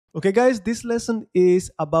Okay, guys, this lesson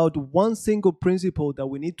is about one single principle that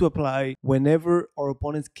we need to apply whenever our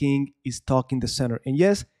opponent's king is stuck in the center. And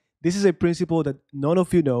yes, this is a principle that none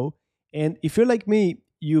of you know. And if you're like me,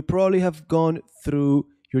 you probably have gone through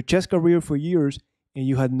your chess career for years and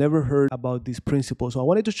you had never heard about this principle. So I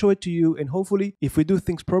wanted to show it to you. And hopefully, if we do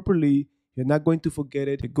things properly, you're not going to forget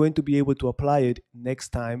it. You're going to be able to apply it next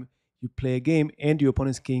time you play a game and your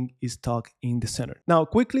opponent's king is stuck in the center. Now,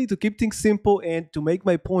 quickly, to keep things simple and to make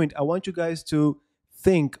my point, I want you guys to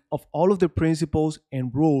think of all of the principles and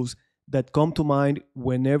rules that come to mind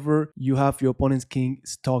whenever you have your opponent's king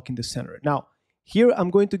stuck in the center. Now, here I'm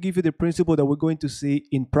going to give you the principle that we're going to see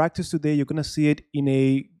in practice today. You're going to see it in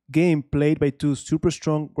a game played by two super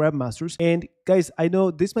strong Grandmasters. And guys, I know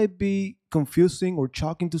this might be confusing or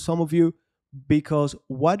shocking to some of you, because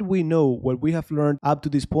what we know, what we have learned up to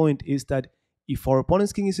this point is that if our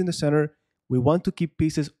opponent's king is in the center, we want to keep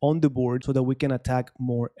pieces on the board so that we can attack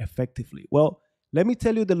more effectively. Well, let me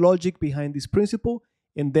tell you the logic behind this principle,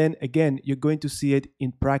 and then again, you're going to see it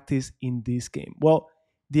in practice in this game. Well,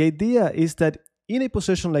 the idea is that in a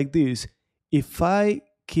position like this, if I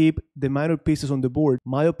keep the minor pieces on the board,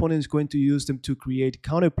 my opponent is going to use them to create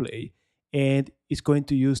counterplay and is going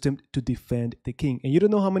to use them to defend the king. And you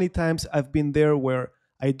don't know how many times I've been there where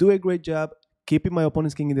I do a great job keeping my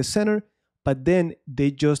opponent's king in the center, but then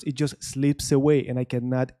it just slips away and I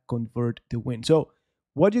cannot convert the win. So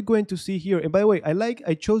what you're going to see here, and by the way,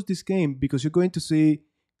 I chose this game because you're going to see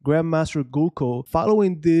Grandmaster Gulko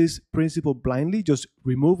following this principle blindly, just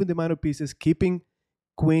removing the minor pieces, keeping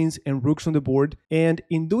queens and rooks on the board. And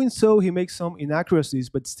in doing so, he makes some inaccuracies,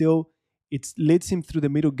 but still it leads him through the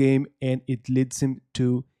middle game and it leads him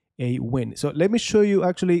to a win. So let me show you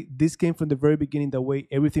actually this game from the very beginning, that way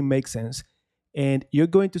everything makes sense. And you're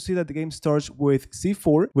going to see that the game starts with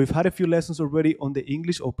c4. We've had a few lessons already on the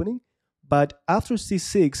English opening, but after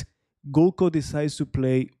c6, Gulko decides to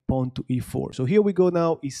play pawn to e4. So here we go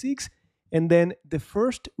now, e6. And then the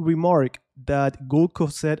first remark that Gulko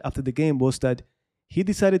said after the game was that he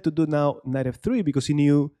decided to do now knight f3 because he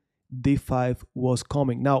knew d5 was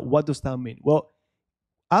coming. Now, what does that mean? Well,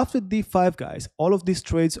 after d5, guys, all of these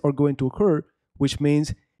trades are going to occur, which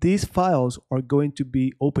means these files are going to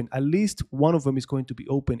be open. At least one of them is going to be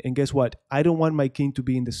open. And guess what? I don't want my king to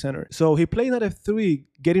be in the center. So he played knight f3,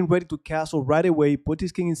 getting ready to castle right away, put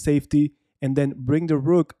his king in safety, and then bring the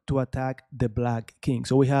rook to attack the black king.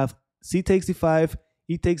 So we have c takes d5,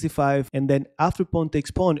 e takes d5, and then after pawn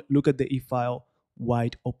takes pawn, look at the e file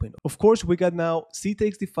wide open. Of course, we got now c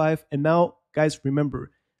takes d5, and now, guys,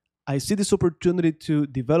 remember, I see this opportunity to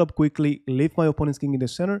develop quickly, leave my opponent's king in the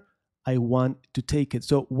center. I want to take it.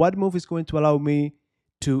 So what move is going to allow me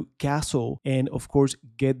to castle and, of course,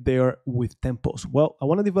 get there with tempos? Well, I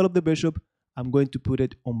want to develop the bishop. I'm going to put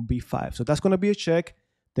it on b5. So that's going to be a check.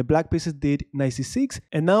 The black pieces did knight c6.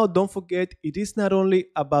 And now don't forget, it is not only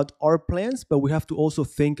about our plans, but we have to also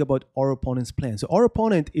think about our opponent's plans. So our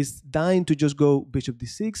opponent is dying to just go bishop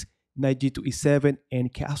d6, knight g to e7,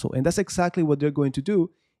 and castle. And that's exactly what they're going to do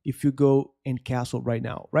if you go and castle right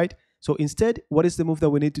now, right? So instead, what is the move that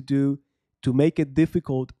we need to do to make it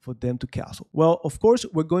difficult for them to castle? Well, of course,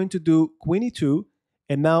 we're going to do queen e2.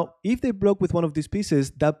 And now, if they block with one of these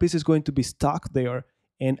pieces, that piece is going to be stuck there.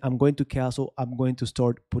 And I'm going to castle. I'm going to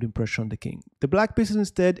start putting pressure on the king. The black pieces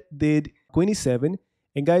instead did queen e7.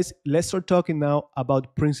 And guys, let's start talking now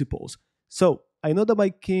about principles. So I know that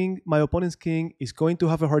my opponent's king, is going to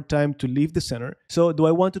have a hard time to leave the center. So do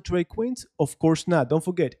I want to trade queens? Of course not. Don't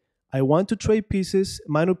forget, I want to trade pieces,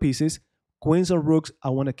 minor pieces, queens or rooks. I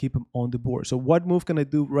want to keep them on the board. So what move can I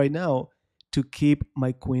do right now to keep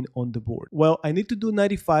my queen on the board? Well, I need to do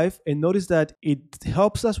knight e5, and notice that it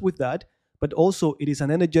helps us with that, but also it is an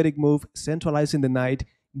energetic move, centralizing the knight,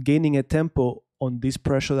 gaining a tempo on this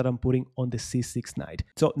pressure that I'm putting on the c6 knight.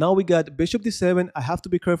 So now we got bishop d7. I have to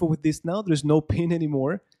be careful with this now. There's no pin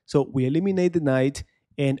anymore. So we eliminate the knight,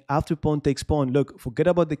 and after pawn takes pawn, look, forget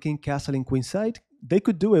about the king castling queenside. They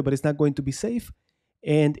could do it, but it's not going to be safe.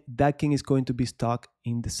 And that king is going to be stuck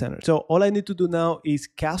in the center. So all I need to do now is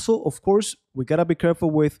castle. Of course, we gotta be careful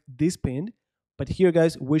with this pin. But here,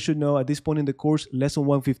 guys, we should know at this point in the course, lesson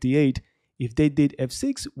 158, if they did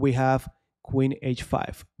f6, we have queen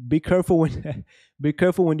h5. Be careful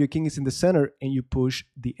when your king is in the center and you push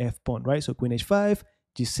the f pawn, right? So queen h5,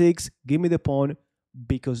 g6, give me the pawn,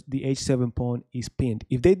 because the h7 pawn is pinned.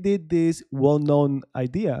 If they did this well-known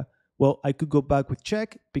idea, well, I could go back with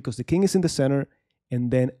check because the king is in the center, and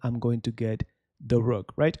then I'm going to get the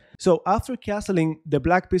rook, right? So after castling, the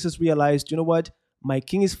black pieces realized, you know what? My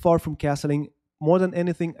king is far from castling. more than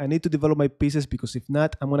anything, I need to develop my pieces because if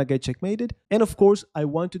not, I'm going to get checkmated. And of course, I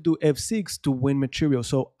want to do f6 to win material.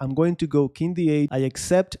 So I'm going to go king d8. I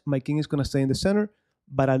accept my king is going to stay in the center,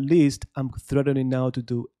 but at least I'm threatening now to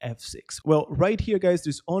do f6. Well, right here, guys,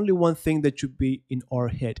 there's only one thing that should be in our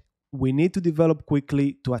head. We need to develop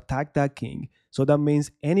quickly to attack that king. So that means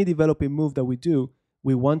any developing move that we do,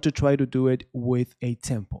 we want to try to do it with a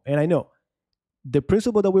tempo. And I know the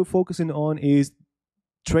principle that we're focusing on is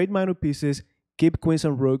trade minor pieces, keep queens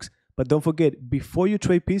and rooks, but don't forget, before you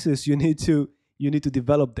trade pieces, you need to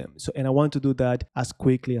develop them. So, and I want to do that as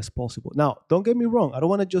quickly as possible. Now, don't get me wrong. I don't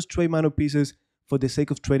want to just trade minor pieces for the sake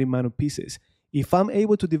of trading minor pieces. If I'm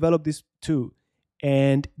able to develop these two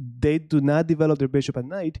and they do not develop their bishop and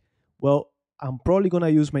knight, well, I'm probably going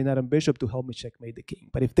to use my knight and bishop to help me checkmate the king.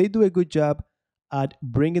 But if they do a good job at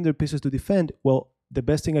bringing their pieces to defend, well, the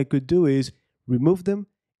best thing I could do is remove them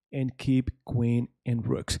and keep queen and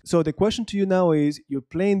rooks. So the question to you now is, you're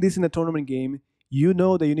playing this in a tournament game, you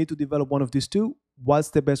know that you need to develop one of these two. What's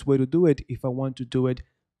the best way to do it if I want to do it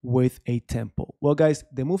with a tempo? Well, guys,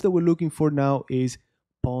 the move that we're looking for now is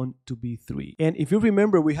pawn to b3. And if you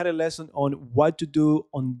remember, we had a lesson on what to do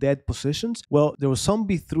on dead positions. Well, there was some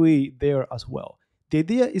b3 there as well. The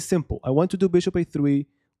idea is simple. I want to do bishop a3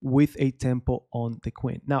 with a tempo on the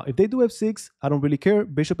queen. Now, if they do f6, I don't really care.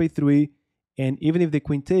 Bishop a3. And even if the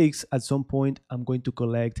queen takes, at some point, I'm going to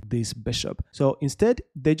collect this bishop. So instead,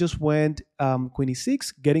 they just went queen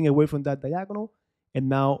e6, getting away from that diagonal, and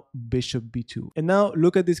now bishop b2. And now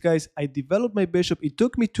look at this, guys. I developed my bishop. It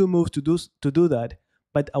took me 2 moves to do that,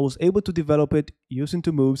 but I was able to develop it using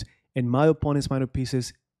 2 moves, and my opponent's minor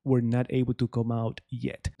pieces were not able to come out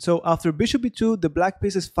yet. So after bishop b2, the black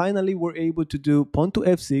pieces finally were able to do pawn to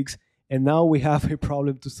f6, and now we have a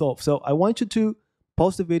problem to solve. So I want you to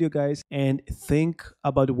pause the video, guys, and think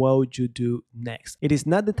about what would you do next. It is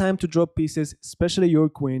not the time to drop pieces, especially your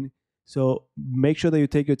queen. So make sure that you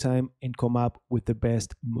take your time and come up with the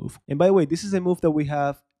best move. And by the way, this is a move that we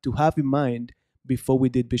have to have in mind before we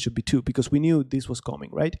did bishop b2, because we knew this was coming,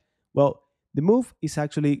 right? Well, the move is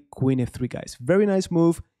actually queen f3, guys. Very nice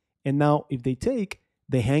move. And now if they take,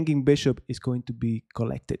 the hanging bishop is going to be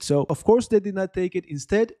collected. So of course they did not take it.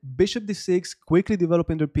 Instead, bishop d6, quickly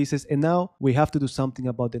developing their pieces. And now we have to do something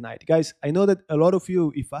about the knight. Guys, I know that a lot of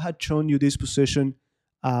you, if I had shown you this position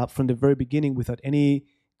from the very beginning without any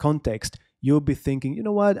context, you'll be thinking, you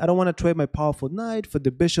know what, I don't want to trade my powerful knight for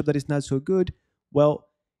the bishop that is not so good. Well,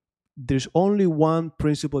 there's only one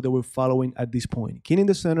principle that we're following at this point. King in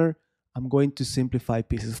the center, I'm going to simplify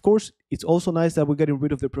pieces. Of course, it's also nice that we're getting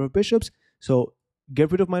rid of the pair of bishops. So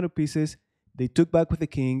get rid of minor pieces. They took back with the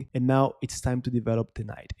king, and now it's time to develop the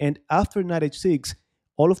knight. And after knight h6,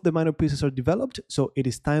 all of the minor pieces are developed, so it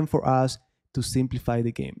is time for us to simplify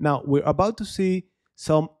the game. Now, we're about to see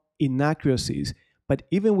some inaccuracies, but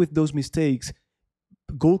even with those mistakes,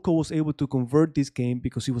 Goldco was able to convert this game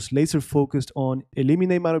because he was laser focused on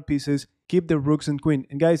eliminate minor pieces, keep the rooks and queen.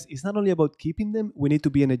 And guys, it's not only about keeping them, we need to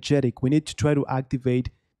be energetic. We need to try to activate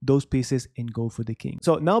those pieces and go for the king.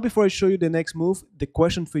 So now before I show you the next move, the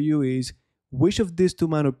question for you is, which of these 2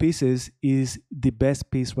 minor pieces is the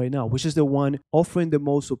best piece right now? Which is the one offering the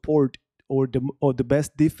most support or the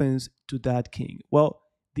best defense to that king? Well,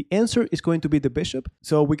 the answer is going to be the bishop.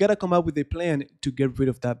 So we got to come up with a plan to get rid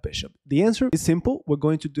of that bishop. The answer is simple. We're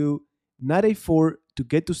going to do knight a4 to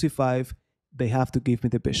get to c5. They have to give me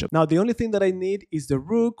the bishop. Now, the only thing that I need is the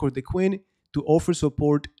rook or the queen to offer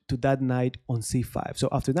support to that knight on c5. So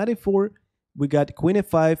after knight a4, we got queen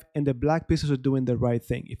f5, and the black pieces are doing the right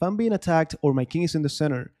thing. If I'm being attacked or my king is in the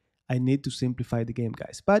center, I need to simplify the game,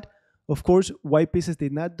 guys. But of course, white pieces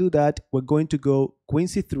did not do that. We're going to go queen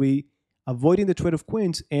c3, avoiding the trade of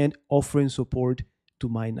queens and offering support to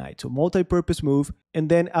my knight. So multi-purpose move. And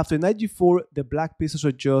then after knight g4, the black pieces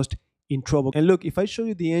are just in trouble. And look, if I show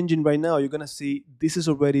you the engine right now, you're going to see this is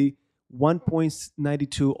already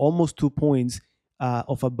 1.92, almost 2 points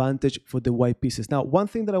of advantage for the white pieces. Now, one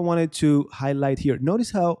thing that I wanted to highlight here,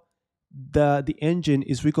 notice how the engine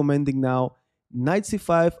is recommending now knight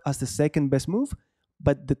c5 as the second best move,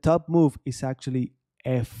 but the top move is actually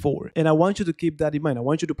f4. And I want you to keep that in mind. I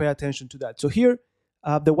want you to pay attention to that. So here,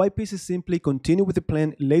 the white pieces simply continue with the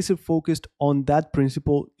plan, laser focused on that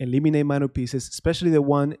principle, eliminate minor pieces, especially the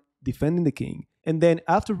one defending the king. And then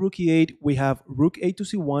after rook e8, we have rook a to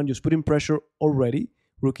c1, just putting pressure already,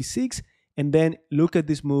 rook e6, and then look at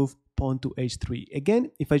this move, pawn to h3. Again,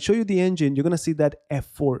 if I show you the engine, you're going to see that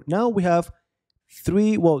f4. Now we have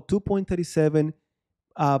 2.37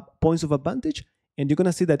 points of advantage, and you're going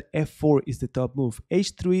to see that f4 is the top move.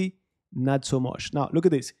 h3, not so much. Now, look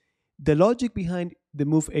at this. The logic behind the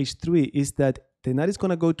move h3 is that the knight is going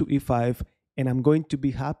to go to e5, and I'm going to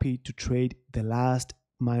be happy to trade the last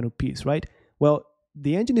minor piece, right? Well,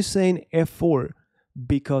 the engine is saying f4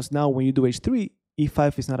 because now when you do h3,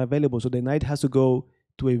 e5 is not available. So the knight has to go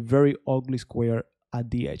to a very ugly square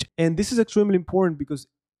at the edge. And this is extremely important because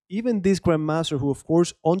even this grandmaster, who of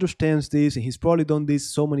course understands this and he's probably done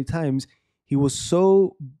this so many times, he was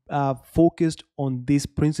so focused on this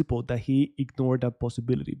principle that he ignored that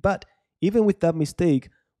possibility. But even with that mistake,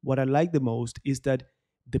 what I like the most is that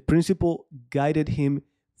the principle guided him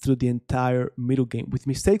through the entire middle game. With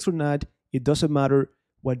mistakes or not, it doesn't matter.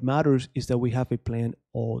 What matters is that we have a plan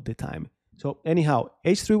all the time. So anyhow,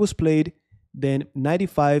 h3 was played, then knight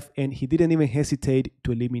e5, and he didn't even hesitate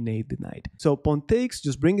to eliminate the knight. So pawn takes,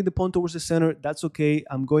 just bringing the pawn towards the center, that's okay.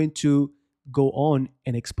 I'm going to go on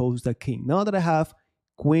and expose the king. Now that I have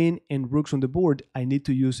queen and rooks on the board, I need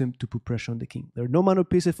to use them to put pressure on the king. There are no minor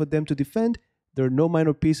pieces for them to defend. There are no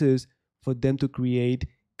minor pieces for them to create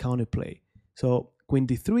counterplay. So queen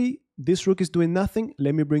d3, this rook is doing nothing.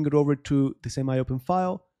 Let me bring it over to the semi-open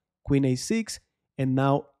file. Queen a6, and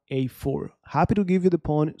now a4. Happy to give you the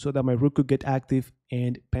pawn so that my rook could get active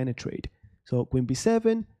and penetrate. So queen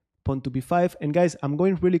b7, pawn to b5. And guys, I'm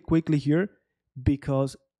going really quickly here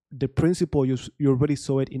because the principle, you already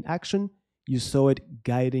saw it in action. You saw it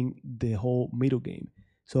guiding the whole middle game.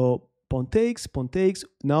 So pawn takes, pawn takes.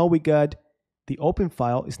 Now we got the open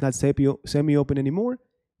file. It's not semi-open anymore.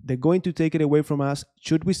 They're going to take it away from us.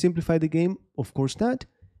 Should we simplify the game? Of course not.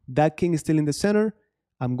 That king is still in the center.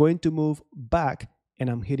 I'm going to move back and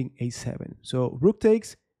I'm hitting a7. So rook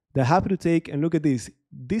takes, they're happy to take, and look at this.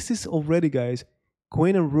 This is already, guys,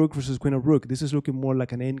 queen and rook versus queen and rook. This is looking more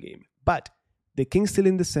like an endgame. But the king's still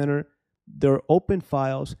in the center. There are open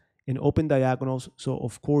files and open diagonals, so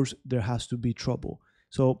of course there has to be trouble.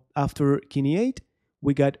 So after king e8,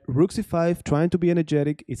 we got rook c5 trying to be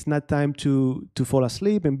energetic. It's not time to fall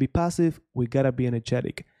asleep and be passive. We gotta be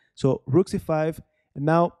energetic. So rook c5. And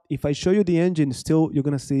now if I show you the engine, still you're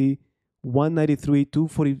gonna see 193,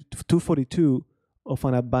 242 of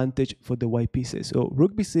an advantage for the white pieces. So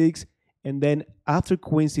rook b6, and then after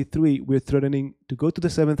queen c3, we're threatening to go to the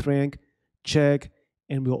 7th rank, check,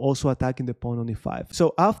 and we're also attacking the pawn on e5.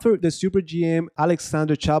 So after the super GM,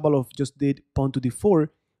 Alexander Chabalov just did pawn to d4,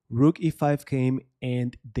 rook e5 came,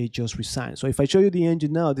 and they just resigned. So if I show you the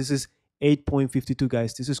engine now, this is 8.52,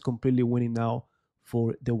 guys. This is completely winning now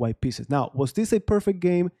for the white pieces. Now, was this a perfect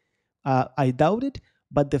game? I doubt it.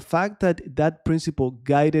 But the fact that that principle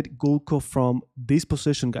guided Gulko from this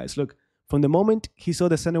position, guys, look, from the moment he saw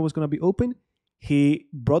the center was going to be open, he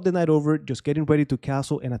brought the knight over, just getting ready to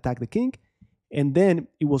castle and attack the king. And then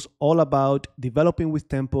it was all about developing with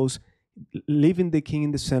tempos, leaving the king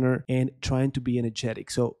in the center, and trying to be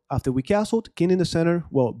energetic. So after we castled, king in the center,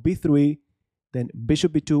 well, b3, then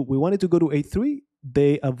bishop b2. We wanted to go to a3.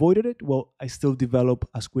 They avoided it. Well, I still develop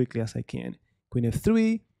as quickly as I can. Queen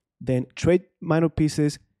f3. Then trade minor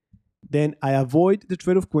pieces. Then I avoid the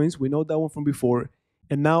trade of queens. We know that one from before.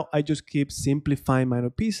 And now I just keep simplifying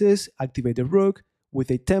minor pieces, activate the rook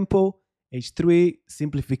with a tempo, h3,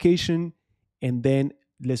 simplification, and then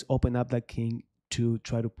let's open up that king to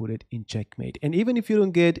try to put it in checkmate. And even if you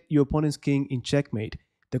don't get your opponent's king in checkmate,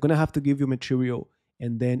 they're going to have to give you material,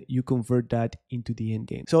 and then you convert that into the end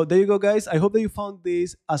game. So there you go, guys. I hope that you found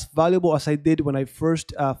this as valuable as I did when I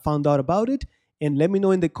first found out about it. And let me know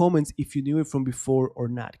in the comments if you knew it from before or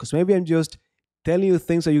not, because maybe I'm just telling you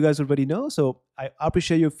things that you guys already know. So I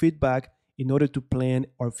appreciate your feedback in order to plan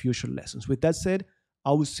our future lessons. With that said,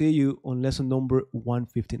 I will see you on lesson number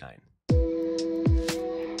 159.